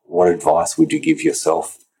now, what advice would you give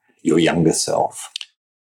yourself, your younger self?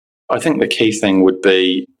 I think the key thing would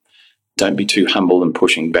be don't be too humble in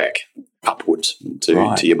pushing back upwards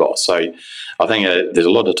to your boss. So I think there's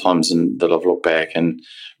a lot of times that I've looked back and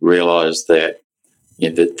realised that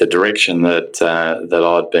the direction that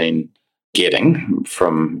I'd been getting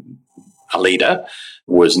from a leader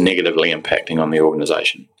was negatively impacting on the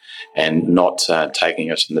organisation and not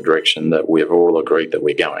taking us in the direction that we've all agreed that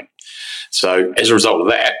we're going. So as a result of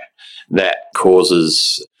that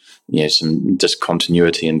causes some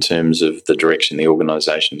discontinuity in terms of the direction the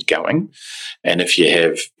organisation is going. And if you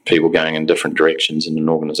have people going in different directions in an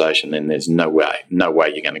organisation, then there's no way you're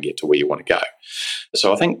going to get to where you want to go.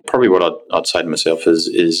 So I think probably what I'd say to myself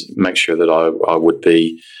is make sure that I would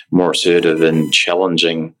be more assertive in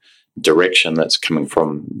challenging direction that's coming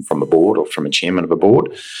from a board or from a chairman of a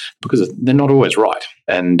board, because they're not always right.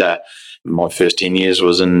 And my first 10 years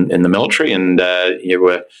was in the military, and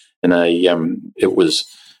we're in it was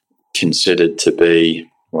considered to be,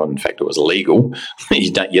 well, in fact, it was illegal. You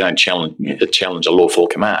don't challenge a lawful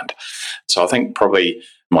command. So I think probably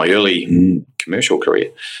my early commercial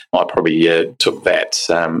career, I probably took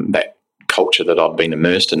that culture that I'd been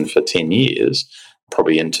immersed in for 10 years,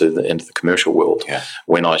 probably into the commercial world,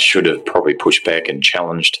 when I should have probably pushed back and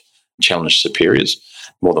challenged superiors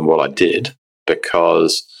more than what I did,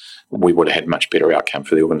 because we would have had much better outcome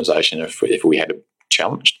for the organisation if we had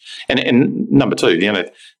challenged. And number two,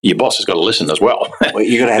 your boss has got to listen as well. Well,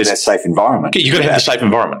 you've got to have that safe environment. You've got to have the safe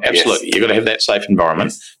environment, absolutely. Yes. You've got to have that safe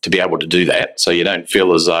environment to be able to do that, so you don't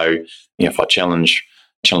feel as though, if I challenge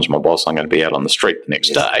my boss, I'm going to be out on the street the next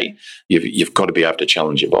day. You've got to be able to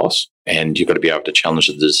challenge your boss, and you've got to be able to challenge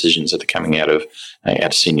the decisions that are coming out of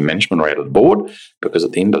senior management or out of the board, because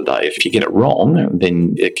at the end of the day, if you get it wrong,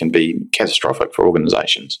 then it can be catastrophic for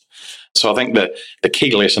organisations. So I think that the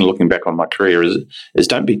key lesson looking back on my career is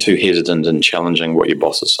don't be too hesitant in challenging what your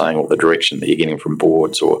boss is saying or the direction that you're getting from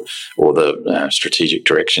boards or the strategic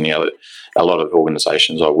direction. A lot of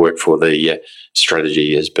organisations I work for, the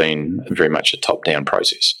strategy has been very much a top-down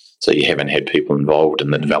process. So you haven't had people involved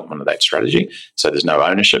in the development of that strategy. So there's no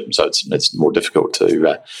ownership. So it's more difficult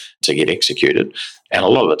to get executed. And a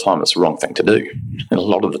lot of the time, it's the wrong thing to do.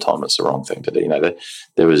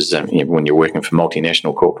 There was when you're working for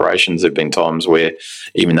multinational corporations, there've been times where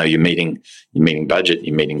even though you're meeting budget,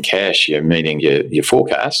 you're meeting cash, you're meeting your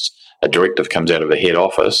forecasts, a directive comes out of the head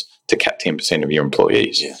office to cut 10% of your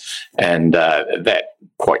employees. Yeah. And that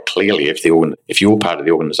quite clearly, if your part of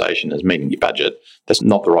the organisation is meeting your budget, that's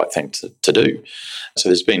not the right thing to do. So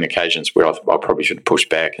there's been occasions where I probably should push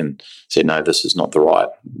back and say, no, this is not the right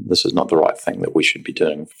thing that we should be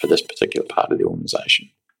doing for this particular part of the organisation.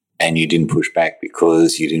 And you didn't push back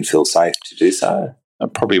because you didn't feel safe to do so? I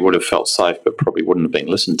probably would have felt safe, but probably wouldn't have been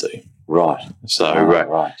listened to. Right. So,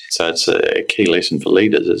 right. So it's a key lesson for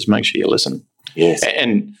leaders is make sure you listen. Yes.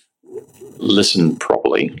 And listen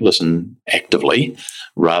properly, listen actively,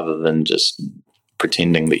 rather than just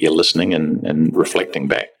pretending that you're listening and reflecting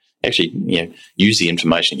back. Actually, use the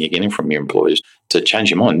information you're getting from your employees to change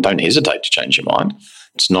your mind. Don't hesitate to change your mind.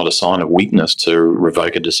 It's not a sign of weakness to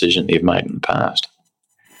revoke a decision that you've made in the past.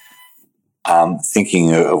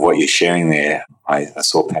 Thinking of what you're sharing there, I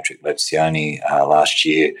saw Patrick Lencioni last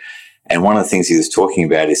year, and one of the things he was talking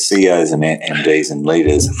about is CEOs and MDs and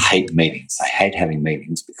leaders hate meetings. They hate having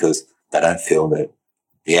meetings because they don't feel that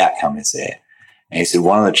the outcome is there. And he said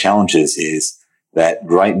one of the challenges is that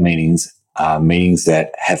great meetings are meetings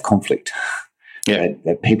that have conflict,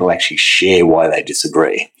 that people actually share why they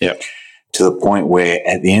disagree, to the point where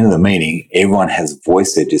at the end of the meeting, everyone has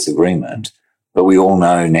voiced their disagreement, but we all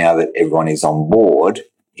know now that everyone is on board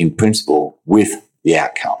in principle with the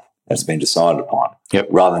outcome that's been decided upon,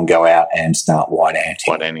 rather than go out and start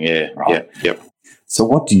white-anting. Right? Yep. So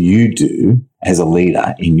what do you do as a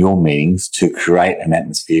leader in your meetings to create an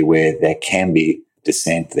atmosphere where there can be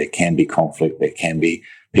dissent, there can be conflict, there can be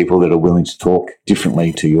people that are willing to talk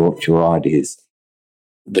differently to your ideas?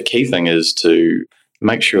 The key thing is to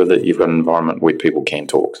make sure that you've got an environment where people can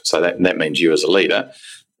talk. So that means you as a leader,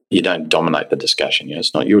 you don't dominate the discussion.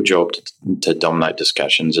 It's not your job to dominate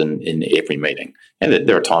discussions in every meeting. And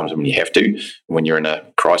there are times when you have to. When you're in a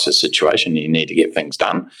crisis situation, you need to get things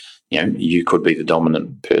done. You could be the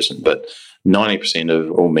dominant person. But 90%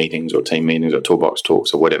 of all meetings or team meetings or toolbox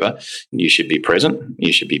talks or whatever, you should be present,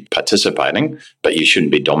 you should be participating, but you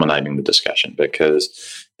shouldn't be dominating the discussion,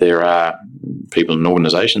 because there are people in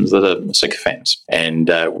organisations that are sycophants and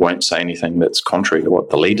won't say anything that's contrary to what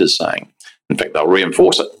the leader's saying. In fact, they'll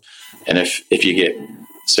reinforce it. And if you get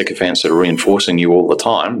sycophants that are reinforcing you all the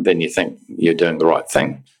time, then you think you're doing the right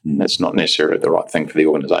thing. And that's not necessarily the right thing for the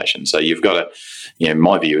organisation. So you've got to,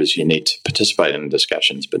 my view is you need to participate in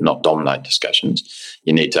discussions, but not dominate discussions.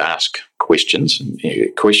 You need to ask questions. And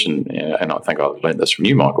I think I've learned this from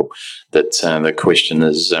you, Michael, that the question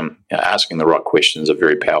is asking the right questions is a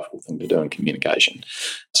very powerful thing to do in communication.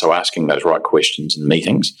 So asking those right questions in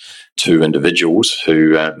meetings to individuals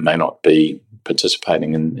who may not be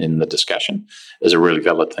participating in the discussion is a really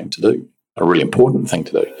valid thing to do, a really important thing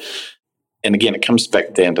to do. And again, it comes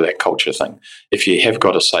back down to that culture thing. If you have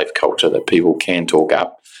got a safe culture that people can talk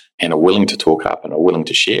up and are willing to talk up and are willing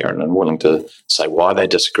to share and are willing to say why they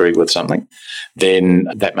disagree with something, then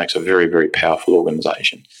that makes a very, very powerful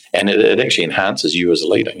organisation. And it actually enhances you as a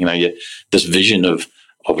leader. This vision of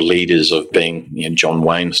leaders of being John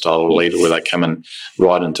Wayne style leader, where they come and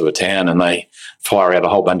ride into a town and they fire out a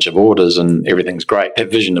whole bunch of orders and everything's great. That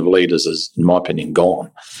vision of leaders is, in my opinion, gone.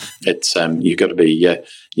 It's you've got to be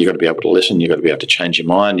able to listen. You've got to be able to change your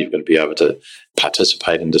mind. You've got to be able to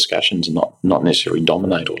participate in discussions and not necessarily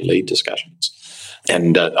dominate or lead discussions.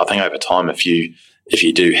 And I think over time, if you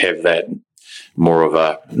do have that more of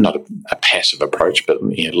not a passive approach, but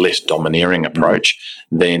less domineering approach,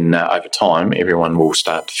 then over time everyone will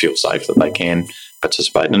start to feel safe that they can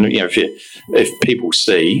participate. And if people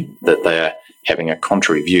see that they're having a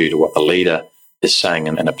contrary view to what the leader is saying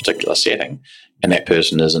in a particular setting, and that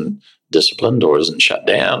person isn't disciplined or isn't shut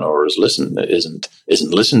down or isn't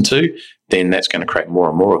listened to, then that's going to create more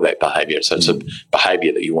and more of that behaviour. So it's a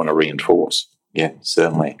behaviour that you want to reinforce. Yeah,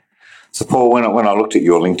 certainly. So, Paul, when I looked at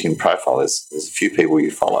your LinkedIn profile, there's a few people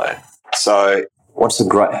you follow. So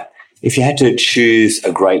if you had to choose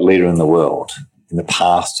a great leader in the world, in the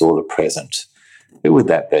past or the present, who would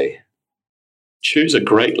that be? Choose a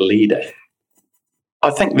great leader.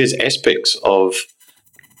 I think there's aspects of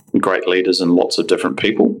great leaders in lots of different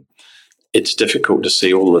people. It's difficult to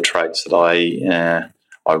see all the traits that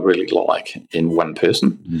I really like in one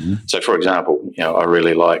person. Mm-hmm. So, for example, I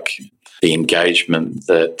really like the engagement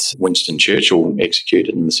that Winston Churchill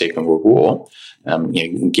executed in the Second World War,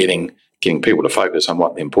 getting people to focus on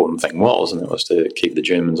what the important thing was, and that was to keep the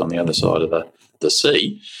Germans on the other side of the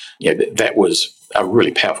sea. That was a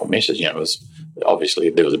really powerful message. It was obviously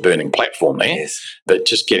there was a burning platform there, yes, but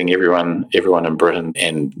just getting everyone in Britain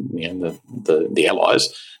and the Allies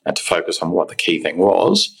to focus on what the key thing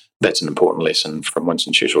was. That's an important lesson from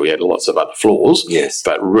Winston Churchill. He had lots of other flaws, yes,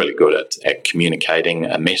 but really good at communicating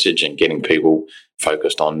a message and getting people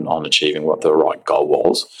focused on achieving what the right goal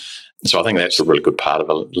was. So I think that's a really good part of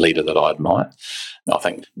a leader that I admire. I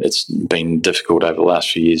think it's been difficult over the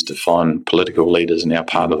last few years to find political leaders in our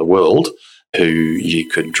part of the world who you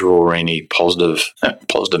could draw any positive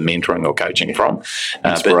mentoring or coaching from.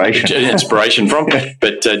 Inspiration from.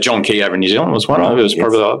 But John Key over in New Zealand was one. It was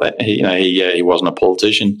probably like that. He wasn't a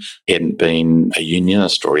politician. He hadn't been a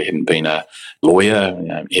unionist or he hadn't been a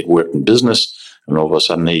lawyer. He'd worked in business, and all of a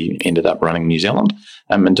sudden he ended up running New Zealand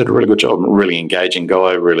and did a really good job. Really engaging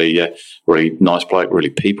guy, really nice bloke, really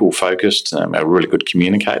people-focused, a really good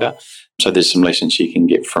communicator. So there's some lessons you can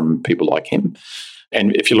get from people like him.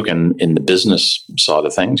 And if you look in the business side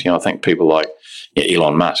of things, I think people like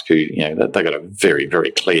Elon Musk, who they've got a very,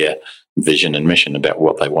 very clear vision and mission about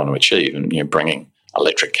what they want to achieve, and bringing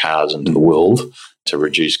electric cars into the world to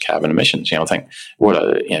reduce carbon emissions. I think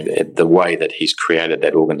the way that he's created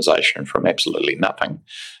that organisation from absolutely nothing,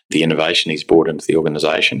 the innovation he's brought into the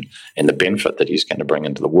organisation, and the benefit that he's going to bring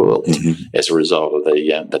into the world as a result of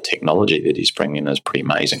the technology that he's bringing is pretty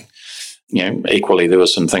amazing. Equally, there were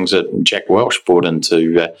some things that Jack Welch brought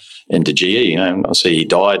into GE. I see he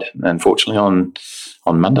died, unfortunately,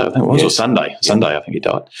 on Monday, I think it was, or Sunday. Sunday, I think he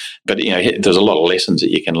died. But, there's a lot of lessons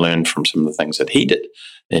that you can learn from some of the things that he did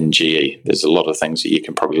in GE. There's a lot of things that you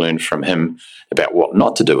can probably learn from him about what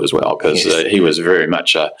not to do as well, because he was very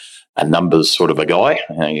much a numbers sort of a guy.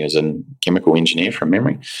 He was a chemical engineer from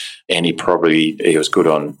memory, and he was good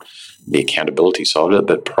on the accountability side of it,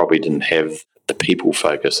 but probably didn't have the people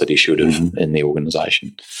focus that he should have in the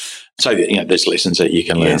organisation. So, there's lessons that you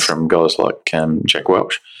can learn from guys like Jack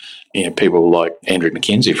Welch. People like Andrew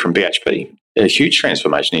McKenzie from BHP. A huge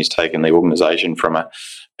transformation. He's taken the organisation from a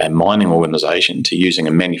mining organisation to using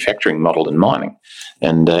a manufacturing model in mining.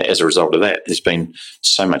 And as a result of that, there's been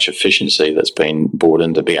so much efficiency that's been brought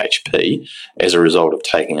into BHP as a result of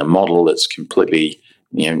taking a model that's completely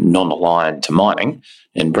non-aligned to mining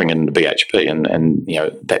and bring it into BHP, and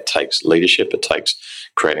that takes leadership. It takes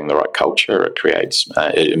creating the right culture.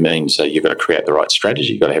 It means you've got to create the right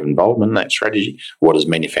strategy. You've got to have involvement in that strategy. What does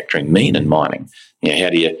manufacturing mean in mining? How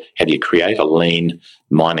do you create a lean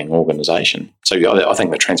mining organisation? So I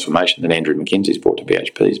think the transformation that Andrew McKenzie's brought to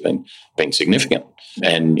BHP has been significant,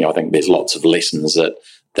 and I think there's lots of lessons that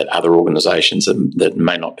other organisations that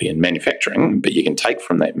may not be in manufacturing, but you can take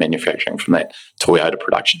from that manufacturing, from that Toyota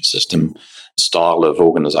production system style of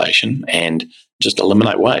organisation, and just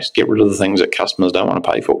eliminate waste, get rid of the things that customers don't want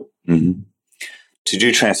to pay for. Mm-hmm. To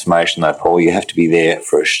do transformation, though, Paul, you have to be there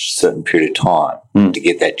for a certain period of time to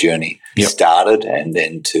get that journey started, and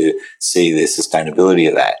then to see the sustainability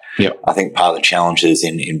of that. Yep. I think part of the challenges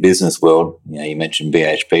in business world, you mentioned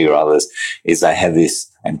BHP or others, is they have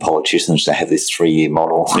this, and politicians, they have this 3-year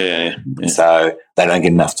model. Yeah. So they don't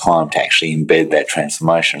get enough time to actually embed that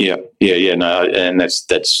transformation. Yeah. No, and that's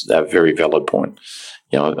a very valid point.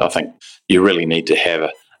 I think you really need to have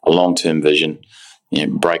a long-term vision.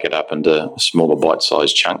 Break it up into smaller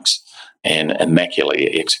bite-sized chunks and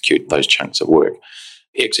immaculately execute those chunks of work.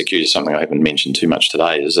 Execute is something I haven't mentioned too much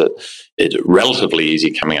today, is that it's relatively easy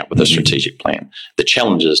coming up with a strategic plan. The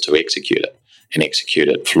challenge is to execute it, and execute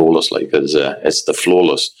it flawlessly, because it's the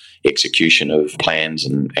flawless execution of plans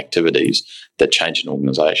and activities that change an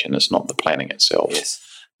organisation. It's not the planning itself. Yes.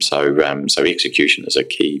 So execution is a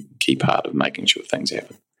key part of making sure things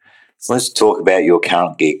happen. So let's talk about your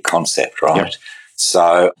current gig, Concept, right? Yep.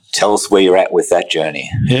 So tell us where you're at with that journey.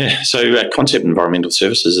 Yeah, so Concept Environmental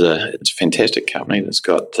Services, it's a fantastic company that's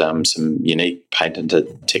got some unique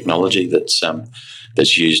patented technology that's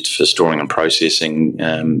that's used for storing and processing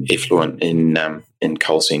effluent in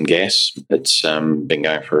coal seam gas. It's been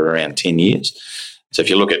going for around 10 years. So if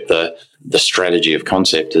you look at the strategy of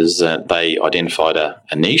Concept is that they identified a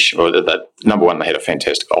niche, or that number one, they had a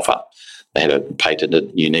fantastic offer. They had a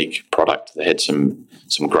patented, unique product. They had some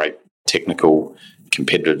great technical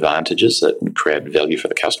competitive advantages that created value for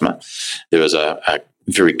the customer. There was a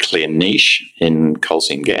very clear niche in coal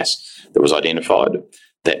seam gas that was identified.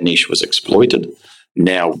 That niche was exploited.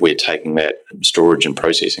 Now we're taking that storage and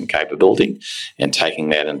processing capability and taking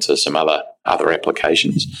that into some other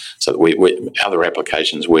applications. So that other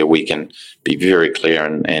applications where we can be very clear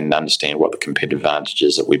and understand what the competitive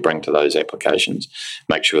advantages that we bring to those applications,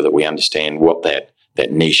 make sure that we understand what that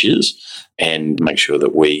niche is, and make sure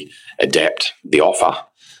that we adapt the offer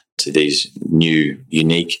to these new,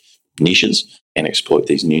 unique niches and exploit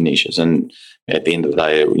these new niches. And at the end of the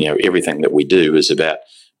day, everything that we do is about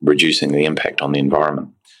reducing the impact on the environment.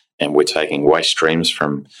 And we're taking waste streams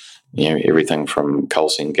from, everything from coal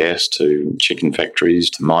seam gas to chicken factories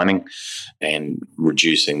to mining, and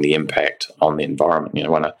reducing the impact on the environment.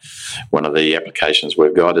 One of the applications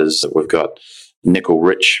we've got is that we've got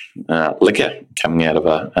nickel-rich liquor coming out of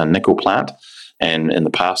a nickel plant, and in the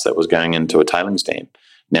past that was going into a tailings dam.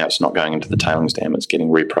 Now it's not going into the tailings dam; it's getting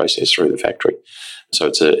reprocessed through the factory. So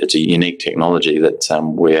it's a unique technology that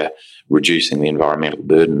we're reducing the environmental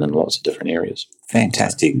burden in lots of different areas.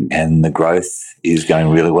 Fantastic. And the growth is going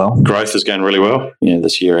really well? Growth is going really well.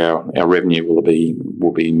 This year our revenue will be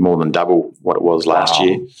more than double what it was last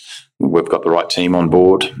year. We've got the right team on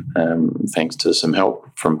board, thanks to some help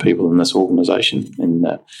from people in this organisation in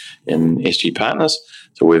SG Partners.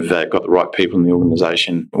 So we've got the right people in the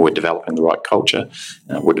organisation. We're developing the right culture.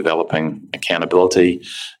 We're developing accountability.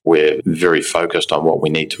 We're very focused on what we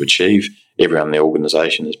need to achieve. Everyone in the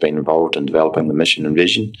organisation has been involved in developing the mission and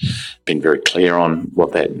vision, been very clear on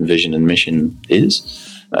what that vision and mission is,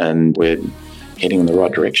 and we're heading in the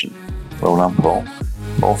right direction. Well done, Paul.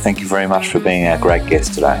 Well, thank you very much for being our great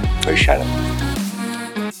guest today. Appreciate it.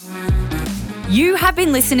 You have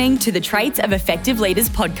been listening to the Traits of Effective Leaders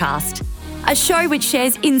podcast, a show which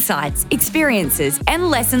shares insights, experiences, and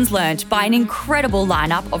lessons learnt by an incredible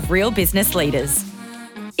lineup of real business leaders.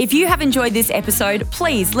 If you have enjoyed this episode,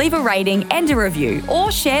 please leave a rating and a review,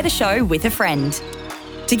 or share the show with a friend.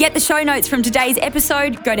 To get the show notes from today's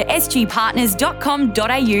episode, go to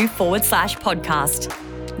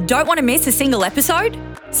sgpartners.com.au/podcast. Don't want to miss a single episode?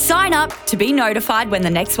 Sign up to be notified when the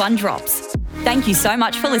next one drops. Thank you so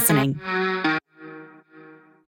much for listening.